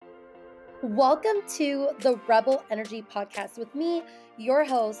Welcome to the Rebel Energy Podcast with me, your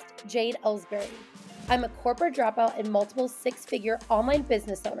host, Jade Ellsbury. I'm a corporate dropout and multiple six-figure online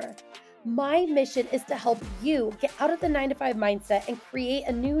business owner. My mission is to help you get out of the 9-to-5 mindset and create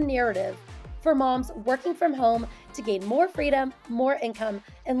a new narrative for moms working from home to gain more freedom, more income,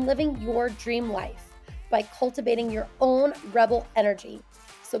 and living your dream life by cultivating your own rebel energy.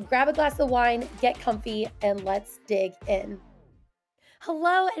 So grab a glass of wine, get comfy, and let's dig in.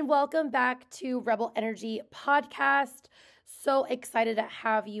 Hello and welcome back to Rebel Energy Podcast. So excited to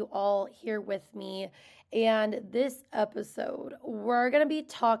have you all here with me. And this episode, we're going to be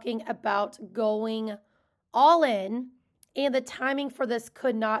talking about going all in. And the timing for this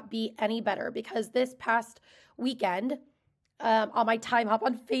could not be any better because this past weekend, on my time hop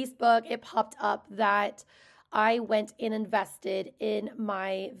on Facebook, it popped up that I went and invested in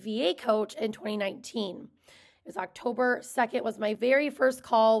my VA coach in 2019. It was October 2nd was my very first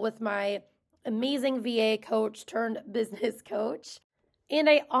call with my amazing VA coach turned business coach. And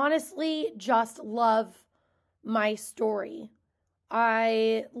I honestly just love my story.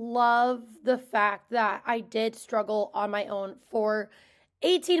 I love the fact that I did struggle on my own for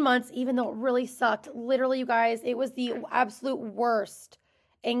 18 months, even though it really sucked. Literally, you guys, it was the absolute worst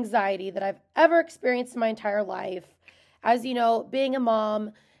anxiety that I've ever experienced in my entire life. As you know, being a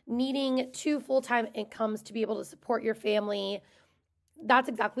mom, needing 2 full-time incomes to be able to support your family, that's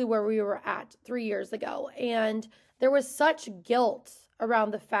exactly where we were at 3 years ago. And there was such guilt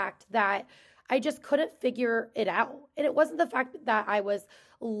around the fact that I just couldn't figure it out. And it wasn't the fact that I was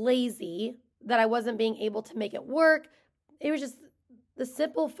lazy, that I wasn't being able to make it work. It was just the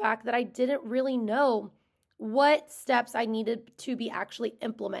simple fact that I didn't really know what steps I needed to be actually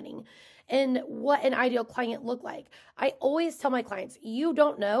implementing and what an ideal client looked like. I always tell my clients, you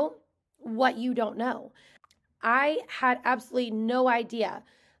don't know what you don't know. I had absolutely no idea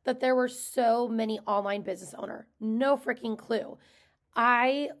that there were so many online business owners. No freaking clue.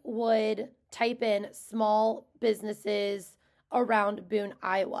 I would type in small businesses around Boone,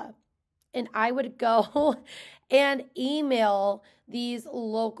 Iowa, and I would go and email these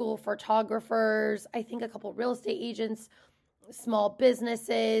local photographers, I think a couple real estate agents, small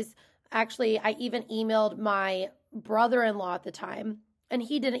businesses. Actually, I even emailed my brother-in-law at the time, and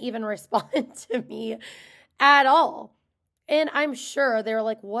he didn't even respond to me at all. And I'm sure they were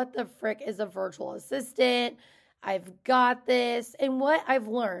like, what the frick is a virtual assistant? I've got this. And what I've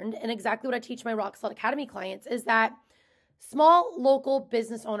learned, and exactly what I teach my Rock Solid Academy clients, is that small local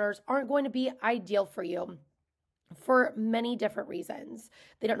business owners aren't going to be ideal for you for many different reasons.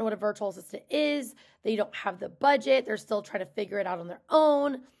 They don't know what a virtual assistant is. They don't have the budget. They're still trying to figure it out on their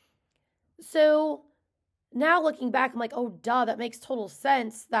own. So now looking back, I'm like, oh, duh, that makes total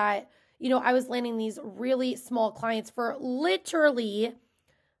sense that, I was landing these really small clients for literally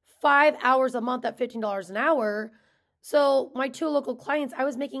 5 hours a month at $15 an hour. So my 2 local clients, I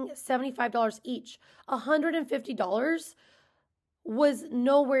was making $75 each. $150 was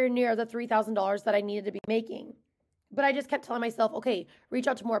nowhere near the $3,000 that I needed to be making. But I just kept telling myself, okay, reach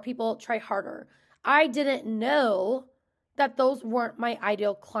out to more people, try harder. I didn't know that those weren't my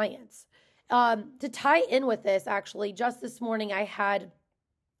ideal clients. To tie in with this, actually, just this morning, I had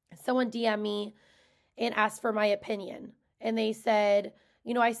someone DM me and ask for my opinion. And they said,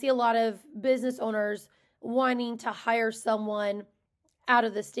 I see a lot of business owners wanting to hire someone out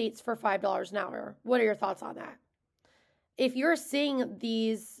of the States for $5 an hour. What are your thoughts on that? If you're seeing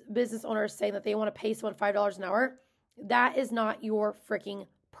these business owners saying that they want to pay someone $5 an hour, that is not your freaking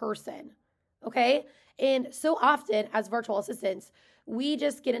person, okay? And so often as virtual assistants, we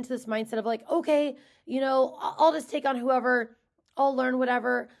just get into this mindset of like, okay, I'll just take on whoever, I'll learn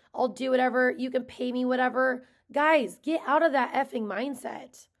whatever, I'll do whatever, you can pay me whatever. Guys, get out of that effing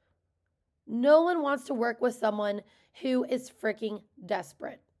mindset. No one wants to work with someone who is freaking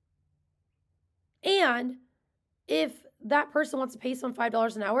desperate. And if that person wants to pay someone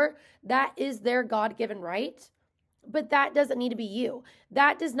 $5 an hour, that is their God-given right. But that doesn't need to be you.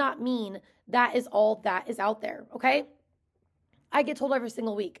 That does not mean that is all that is out there, okay? I get told every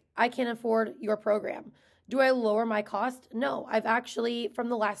single week, I can't afford your program. Do I lower my cost? No. I've actually, from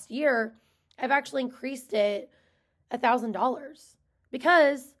the last year, I've actually increased it $1,000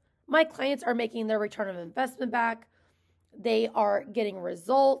 because my clients are making their return of investment back. They are getting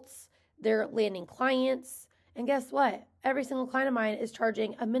results. They're landing clients. And guess what? Every single client of mine is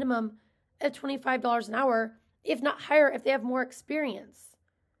charging a minimum of $25 an hour, if not higher, if they have more experience.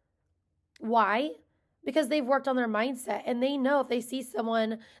 Why? Because they've worked on their mindset and they know if they see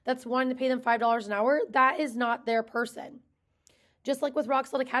someone that's wanting to pay them $5 an hour, that is not their person. Just like with Rock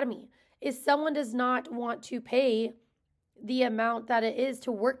Solid Academy, if someone does not want to pay the amount that it is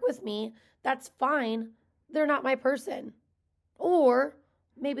to work with me, that's fine. They're not my person. Or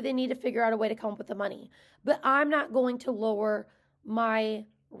maybe they need to figure out a way to come up with the money. But I'm not going to lower my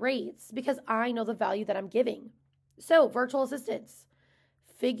rates because I know the value that I'm giving. So, virtual assistants,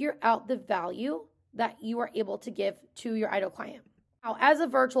 figure out the value that you are able to give to your ideal client. Now, as a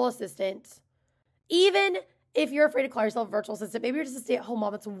virtual assistant, even if you're afraid to call yourself a virtual assistant, maybe you're just a stay-at-home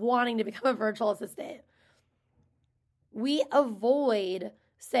mom that's wanting to become a virtual assistant. We avoid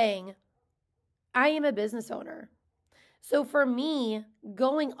saying, I am a business owner. So for me,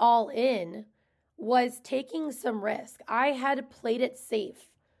 going all in was taking some risk. I had played it safe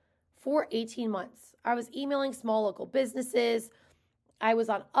for 18 months. I was emailing small local businesses. I was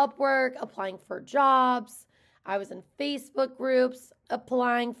on Upwork applying for jobs. I was in Facebook groups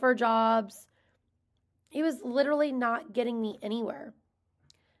applying for jobs. It was literally not getting me anywhere.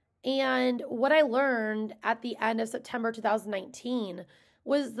 And what I learned at the end of September 2019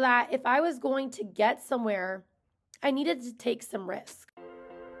 was that if I was going to get somewhere, I needed to take some risk.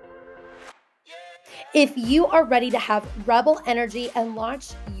 If you are ready to have rebel energy and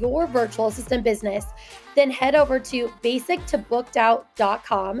launch your virtual assistant business, then head over to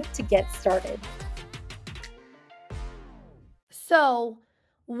basictobooked.out.com to get started. So,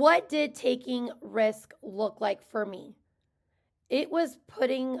 what did taking risk look like for me? It was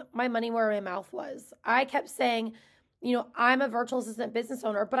putting my money where my mouth was. I kept saying, I'm a virtual assistant business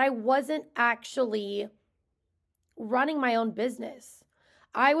owner, but I wasn't actually running my own business.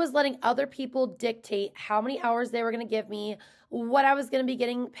 I was letting other people dictate how many hours they were going to give me, what I was going to be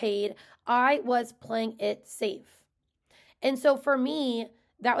getting paid. I was playing it safe. And so for me,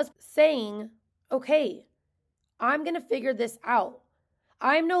 that was saying, okay, I'm going to figure this out.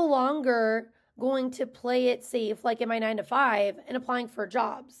 I'm no longer going to play it safe like in my 9-to-5 and applying for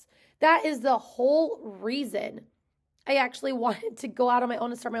jobs. That is the whole reason I actually wanted to go out on my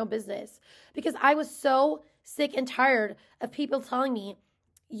own and start my own business, because I was so sick and tired of people telling me,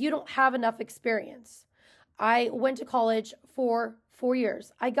 you don't have enough experience. I went to college for 4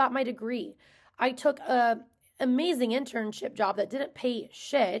 years. I got my degree. I took an amazing internship job that didn't pay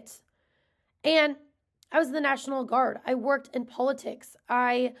shit. And I was in the National Guard. I worked in politics.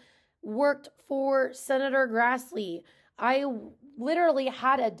 I worked for Senator Grassley. I literally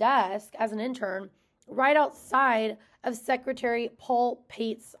had a desk as an intern right outside of Secretary Paul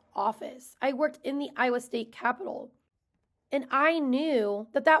Pate's office. I worked in the Iowa State Capitol. And I knew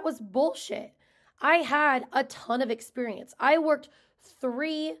that that was bullshit. I had a ton of experience. I worked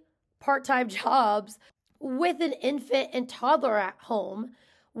 3 part-time jobs with an infant and toddler at home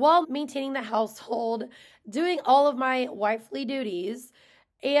while maintaining the household, doing all of my wifely duties,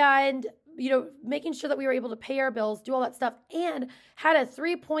 and making sure that we were able to pay our bills, do all that stuff, and had a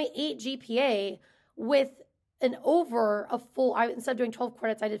 3.8 GPA with an over a full, instead of doing 12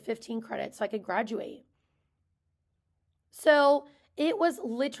 credits, I did 15 credits so I could graduate. So it was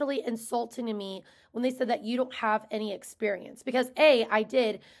literally insulting to me when they said that you don't have any experience, because A, I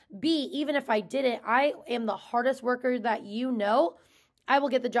did. B, even if I didn't, I am the hardest worker that I will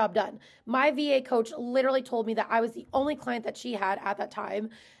get the job done. My VA coach literally told me that I was the only client that she had at that time,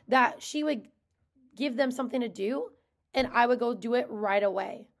 that she would give them something to do and I would go do it right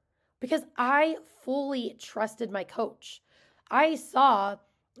away, because I fully trusted my coach. I saw,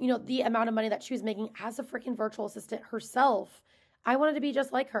 the amount of money that she was making as a freaking virtual assistant herself. I wanted to be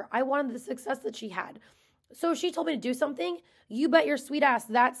just like her. I wanted the success that she had. So if she told me to do something, you bet your sweet ass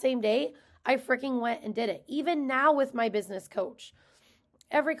that same day, I freaking went and did it. Even now with my business coach,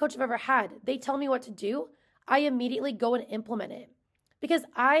 every coach I've ever had, they tell me what to do. I immediately go and implement it, because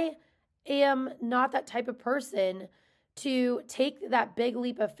I am not that type of person to take that big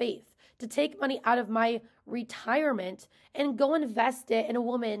leap of faith, to take money out of my retirement and go invest it in a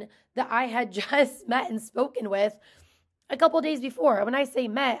woman that I had just met and spoken with a couple of days before. When I say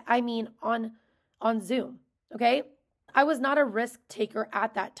met, I mean on Zoom, okay? I was not a risk taker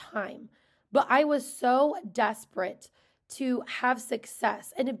at that time, but I was so desperate to have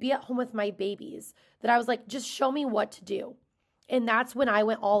success and to be at home with my babies that I was like, just show me what to do. And that's when I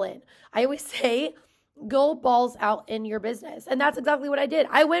went all in. I always say, go balls out in your business. And that's exactly what I did.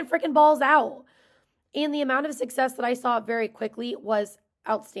 I went freaking balls out. And the amount of success that I saw very quickly was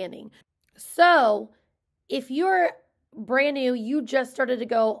outstanding. So if you're brand new, you just started to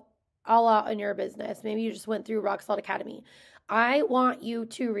go all out in your business, maybe you just went through Rock Solid Academy, I want you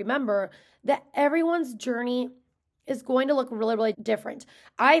to remember that everyone's journey is going to look really, really different.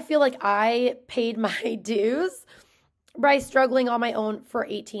 I feel like I paid my dues by struggling on my own for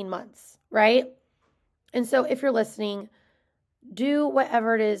 18 months, right? And so if you're listening, do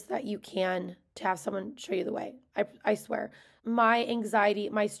whatever it is that you can to have someone show you the way. I swear. My anxiety,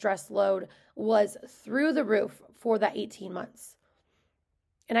 my stress load was through the roof for that 18 months.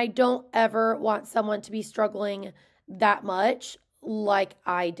 And I don't ever want someone to be struggling that much like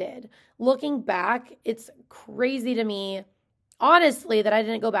I did. Looking back, it's crazy to me, honestly, that I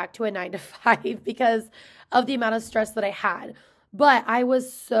didn't go back to a 9 to 5 because of the amount of stress that I had. But I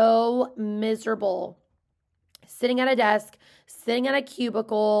was so miserable sitting at a desk, sitting at a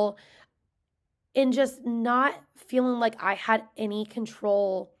cubicle, and just not feeling like I had any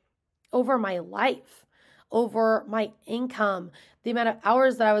control over my life, over my income, the amount of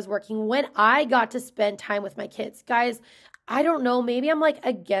hours that I was working, when I got to spend time with my kids. Guys, I don't know, maybe I'm like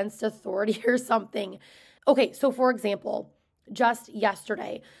against authority or something. Okay, so for example, just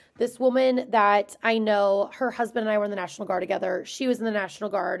yesterday, this woman that I know, her husband and I were in the National Guard together. She was in the National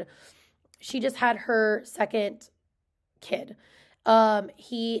Guard. She just had her second kid.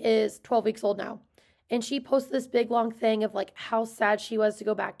 He is 12 weeks old now. And she posted this big long thing of like how sad she was to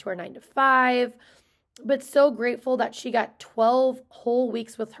go back to her 9 to 5, but so grateful that she got 12 whole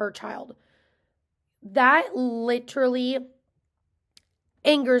weeks with her child. That literally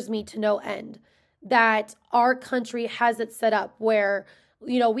angers me to no end, that our country has it set up where,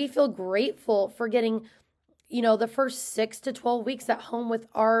 we feel grateful for getting, the first 6 to 12 weeks at home with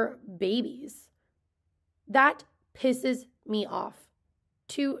our babies. That pisses me off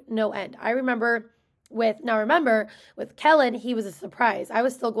to no end. I remember with Kellen, he was a surprise. I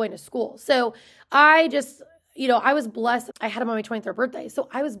was still going to school. So I just, I was blessed. I had him on my 23rd birthday. So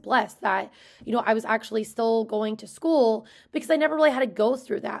I was blessed that, I was actually still going to school because I never really had to go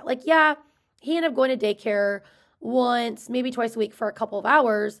through that. Like, yeah, he ended up going to daycare once, maybe twice a week for a couple of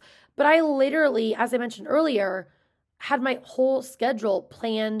hours. But I literally, as I mentioned earlier, had my whole schedule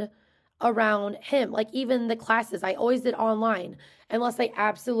planned around him. Like even the classes, I always did online unless I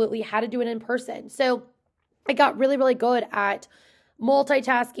absolutely had to do it in person. So I got really, really good at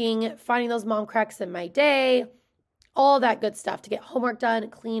multitasking, finding those mom cracks in my day, all that good stuff to get homework done,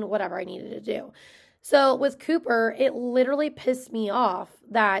 clean, whatever I needed to do. So with Cooper, it literally pissed me off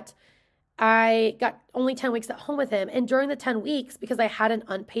that I got only 10 weeks at home with him. And during the 10 weeks, because I had an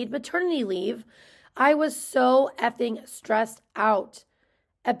unpaid maternity leave, I was so effing stressed out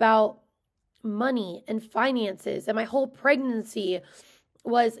about money and finances. And my whole pregnancy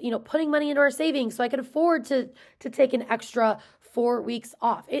was, putting money into our savings so I could afford to take an extra 4 weeks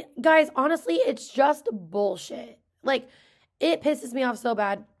off. Guys, honestly, it's just bullshit. Like, it pisses me off so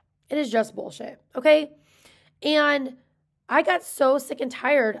bad. It is just bullshit, okay? And I got so sick and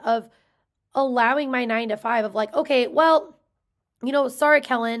tired of allowing my 9 to 5 of like, okay, well, sorry,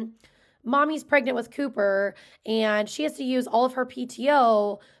 Kellen, mommy's pregnant with Cooper and she has to use all of her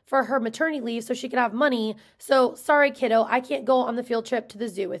PTO for her maternity leave so she could have money. So sorry, kiddo, I can't go on the field trip to the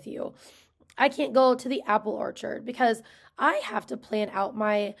zoo with you. I can't go to the apple orchard because I have to plan out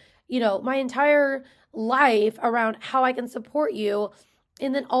my entire life around how I can support you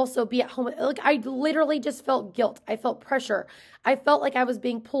and then also be at home. Like, I literally just felt guilt. I felt pressure. I felt like I was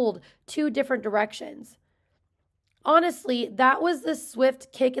being pulled 2 different directions. Honestly, that was the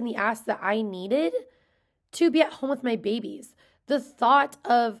swift kick in the ass that I needed to be at home with my babies. The thought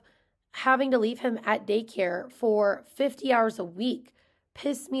of having to leave him at daycare for 50 hours a week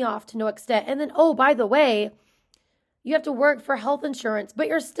pissed me off to no extent. And then, oh, by the way, you have to work for health insurance, but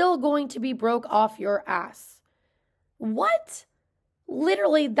you're still going to be broke off your ass. What?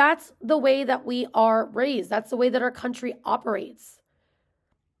 Literally, that's the way that we are raised. That's the way that our country operates.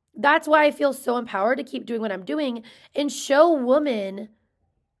 That's why I feel so empowered to keep doing what I'm doing and show women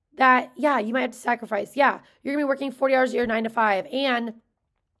that, yeah, you might have to sacrifice. Yeah, you're going to be working 40 hours a year, 9 to 5, and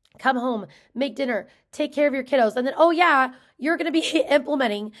come home, make dinner, take care of your kiddos. And then, oh yeah, you're going to be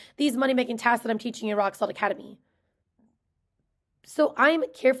implementing these money-making tasks that I'm teaching you in Rock Salt Academy. So I'm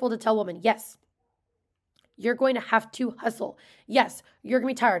careful to tell women, yes, you're going to have to hustle. Yes, you're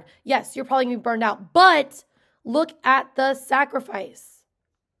going to be tired. Yes, you're probably going to be burned out. But look at the sacrifice.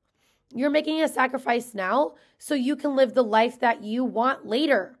 You're making a sacrifice now so you can live the life that you want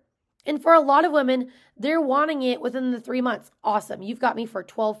later. And for a lot of women, they're wanting it within the 3 months. Awesome. You've got me for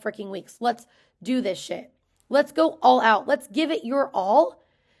 12 freaking weeks. Let's do this shit. Let's go all out. Let's give it your all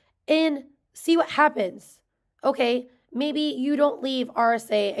and see what happens. Okay, maybe you don't leave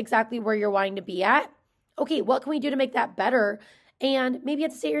RSA exactly where you're wanting to be at. Okay, what can we do to make that better? And maybe you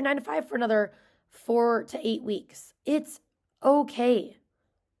have to stay at your 9 to 5 for another 4 to 8 weeks. It's okay.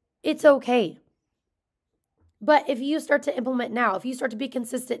 It's okay. But if you start to implement now, if you start to be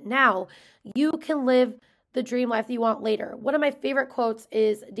consistent now, you can live the dream life that you want later. One of my favorite quotes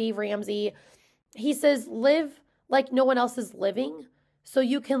is Dave Ramsey. He says, live like no one else is living so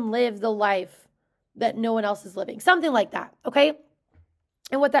you can live the life that no one else is living. Something like that, okay?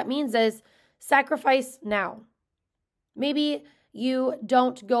 And what that means is sacrifice now. Maybe you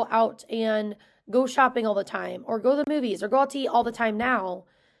don't go out and go shopping all the time or go to the movies or go out to eat all the time now.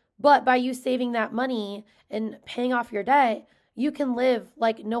 But by you saving that money and paying off your debt, you can live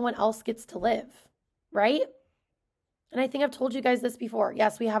like no one else gets to live, right? And I think I've told you guys this before.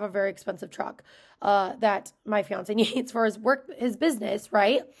 Yes, we have a very expensive truck that my fiance needs for his business,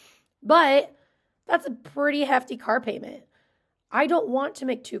 right? But that's a pretty hefty car payment. I don't want to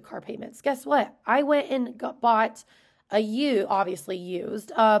make 2 car payments. Guess what? I went and bought obviously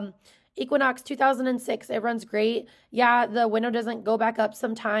used, Equinox 2006. It runs great. Yeah, the window doesn't go back up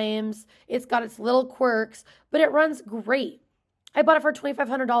sometimes. It's got its little quirks, but it runs great. I bought it for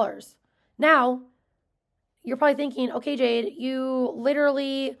 $2,500. Now, you're probably thinking, okay, Jade, you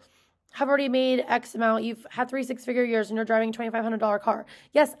literally have already made X amount. You've had 3 6-figure years and you're driving a $2,500 car.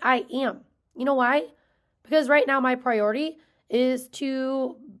 Yes, I am. You know why? Because right now my priority is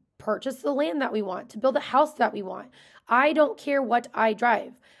to purchase the land that we want, to build a house that we want. I don't care what I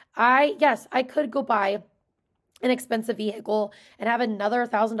drive. Yes, I could go buy an expensive vehicle and have another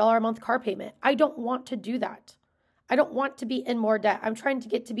 $1,000 a month car payment. I don't want to do that. I don't want to be in more debt. I'm trying to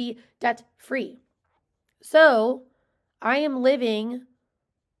get to be debt free. So I am living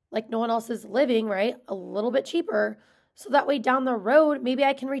like no one else is living, right? A little bit cheaper. So that way down the road, maybe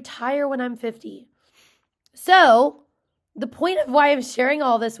I can retire when I'm 50. So the point of why I'm sharing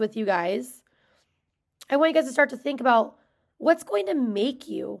all this with you guys, I want you guys to start to think about what's going to make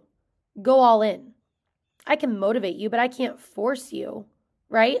you go all in. I can motivate you, but I can't force you,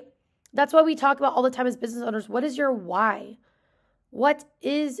 right? That's why we talk about all the time as business owners. What is your why? What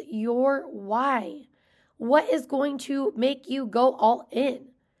is your why? What is going to make you go all in?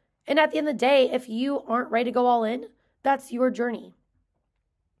 And at the end of the day, if you aren't ready to go all in, that's your journey.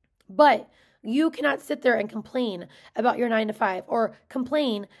 But you cannot sit there and complain about your 9-to-5 or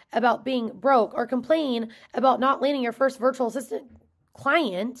complain about being broke or complain about not landing your first virtual assistant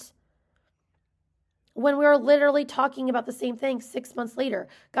client when we're literally talking about the same thing 6 months later.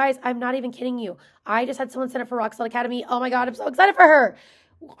 Guys, I'm not even kidding you. I just had someone sign up for Rock Solid Academy. Oh my God, I'm so excited for her.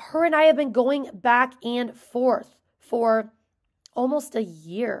 Her and I have been going back and forth for almost a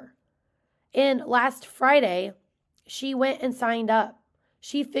year. And last Friday, she went and signed up.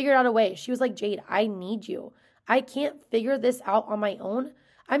 She figured out a way. She was like, Jade, I need you. I can't figure this out on my own.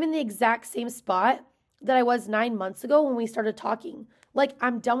 I'm in the exact same spot that I was 9 months ago when we started talking. Like,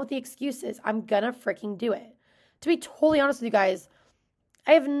 I'm done with the excuses. I'm gonna freaking do it. To be totally honest with you guys,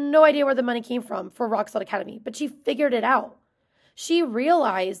 I have no idea where the money came from for Rock Solid Academy, but she figured it out. She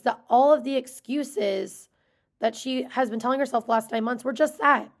realized that all of the excuses that she has been telling herself the last 9 months were just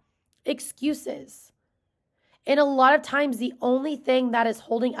that, excuses. And a lot of times, the only thing that is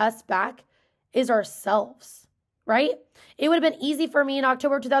holding us back is ourselves, right? It would have been easy for me in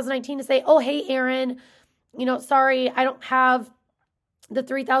October 2019 to say, oh, hey, Erin, sorry, I don't have the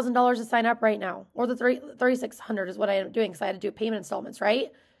 $3,000 to sign up right now, or the $3,600 is what I ended up doing because I had to do payment installments,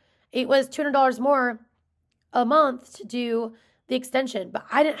 right? It was $200 more a month to do the extension, but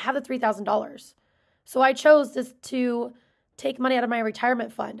I didn't have the $3,000. So I chose to take money out of my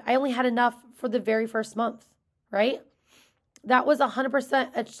retirement fund. I only had enough for the very first month, right? That was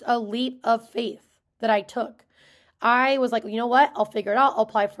 100% a leap of faith that I took. I was like, you know what? I'll figure it out. I'll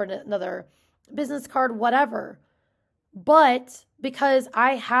apply for another business card, whatever. But because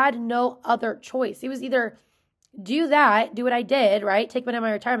I had no other choice, it was either do what I did, right? Take money out of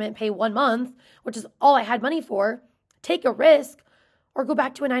my retirement, pay 1 month, which is all I had money for, take a risk, or go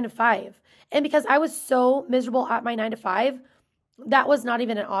back to a 9-to-5. And because I was so miserable at my 9-to-5, that was not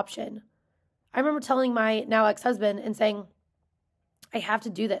even an option. I remember telling my now ex-husband and saying, I have to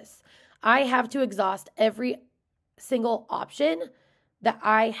do this. I have to exhaust every single option that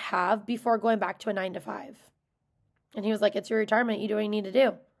I have before going back to a 9-to-5. And he was like, it's your retirement. You do what you need to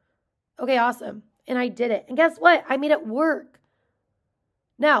do. Okay, awesome. And I did it. And guess what? I made it work.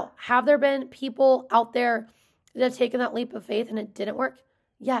 Now, have there been people out there that have taken that leap of faith and it didn't work?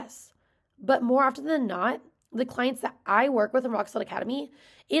 Yes. But more often than not, the clients that I work with in Rock Solid Academy,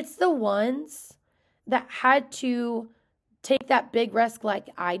 it's the ones that had to take that big risk like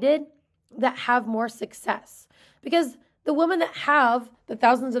I did that have more success. Because the women that have the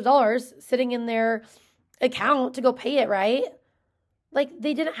thousands of dollars sitting in their account to go pay it, right? Like,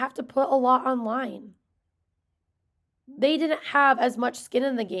 they didn't have to put a lot online. They didn't have as much skin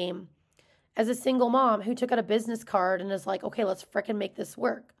in the game as a single mom who took out a business card and is like, okay, let's frickin' make this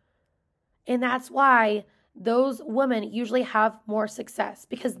work. And that's why those women usually have more success,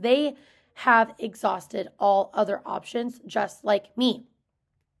 because they have exhausted all other options just like me.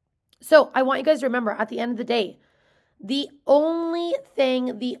 So I want you guys to remember, at the end of the day, the only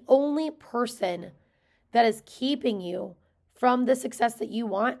person that is keeping you from the success that you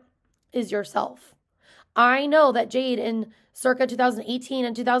want is yourself. I know that Jade in circa 2018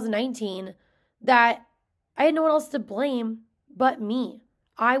 and 2019, that I had no one else to blame but me.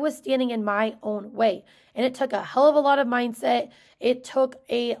 I was standing in my own way. And it took a hell of a lot of mindset. It took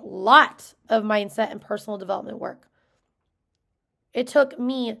a lot of mindset and personal development work. It took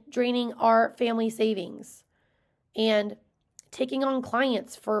me draining our family savings and taking on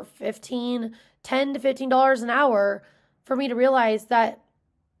clients for $10 to $15 an hour for me to realize that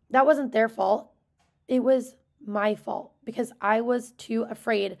that wasn't their fault. It was my fault because I was too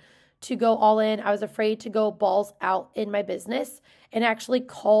afraid to go all in. I was afraid to go balls out in my business and actually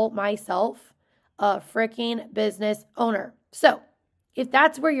call myself a freaking business owner. So if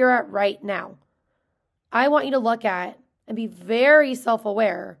that's where you're at right now, I want you to look at and be very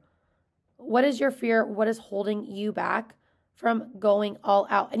self-aware. What is your fear? What is holding you back from going all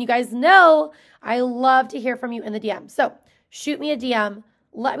out? And you guys know I love to hear from you in the DM. So shoot me a DM.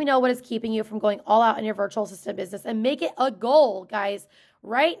 Let me know what is keeping you from going all out in your virtual assistant business and make it a goal, guys.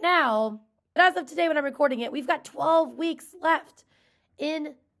 Right now, but as of today when I'm recording it, we've got 12 weeks left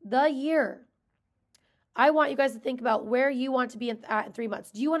in the year. I want you guys to think about where you want to be at in 3 months.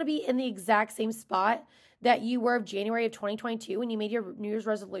 Do you want to be in the exact same spot that you were of January of 2022 when you made your New Year's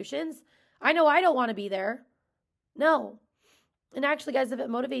resolutions? I know I don't want to be there. No. And actually, guys, if it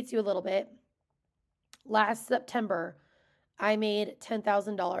motivates you a little bit, last September, I made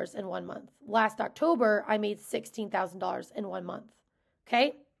 $10,000 in 1 month. Last October, I made $16,000 in 1 month.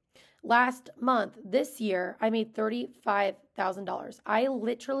 Okay? Last month, this year, I made $35,000. I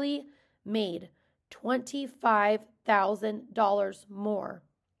literally made $25,000 more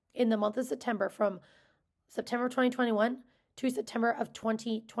in the month of September, from September 2021 to September of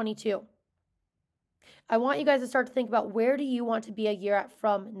 2022. I want you guys to start to think about, where do you want to be a year at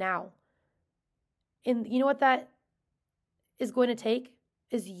from now? And you know what that is going to take?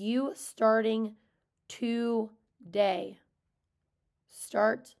 Is you starting today.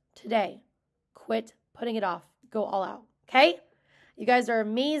 Start today. Quit putting it off. Go all out. Okay? You guys are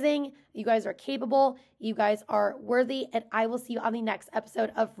amazing. You guys are capable. You guys are worthy. And I will see you on the next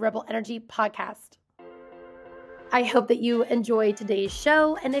episode of Rebel Energy Podcast. I hope that you enjoyed today's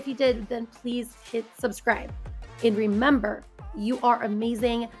show. And if you did, then please hit subscribe. And remember, you are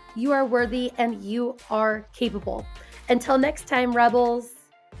amazing, you are worthy, and you are capable. Until next time, Rebels.